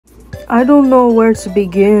I don't know where to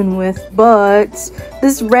begin with, but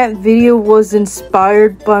this rant video was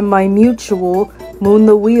inspired by my mutual, Moon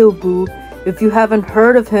the Weeaboo. If you haven't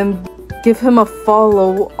heard of him, give him a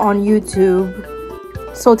follow on YouTube.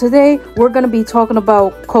 So today, we're gonna be talking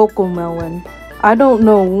about Cocomelon. I don't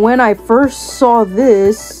know when I first saw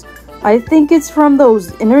this. I think it's from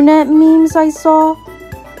those internet memes I saw.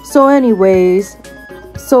 So anyways,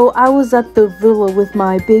 I was at the villa with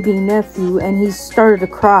my baby nephew and he started to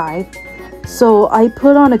cry. So I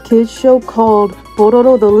put on a kids show called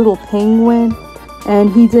Bororo the Little Penguin and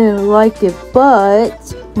he didn't like it,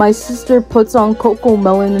 but my sister puts on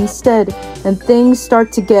Cocomelon instead and things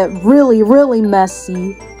start to get really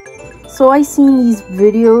messy. So I seen these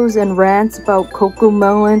videos and rants about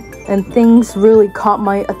Cocomelon and things really caught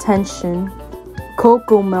my attention.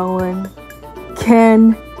 Cocomelon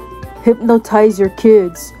can hypnotize your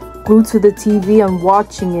kids, glued to the TV and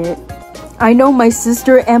watching it. I know my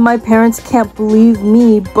sister and my parents can't believe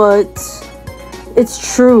me, but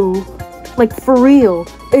it's true. Like, for real,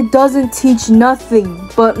 it doesn't teach nothing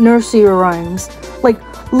but nursery rhymes. Like,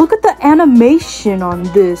 look at the animation on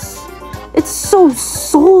this. It's so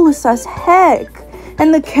soulless as heck,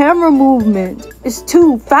 and the camera movement is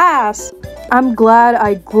too fast. I'm glad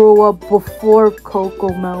I grew up before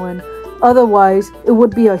Cocomelon. Otherwise, it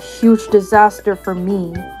would be a huge disaster for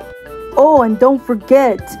me. Oh, and don't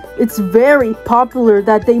forget, it's very popular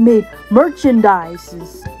that they made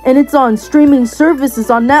merchandises. And it's on streaming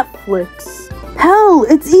services on Netflix. Hell,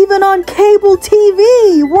 it's even on cable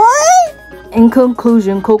TV! What? In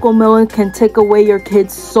conclusion, Cocomelon can take away your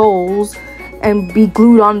kids' souls and be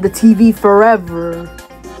glued on the TV forever.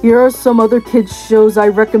 Here are some other kids shows I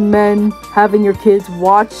recommend having your kids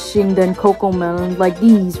watching than Cocomelon, like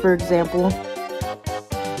these, for example.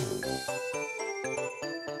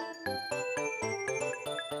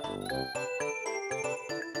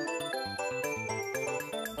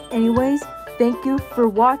 Anyways, thank you for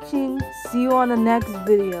watching. See you on the next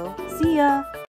video. See ya!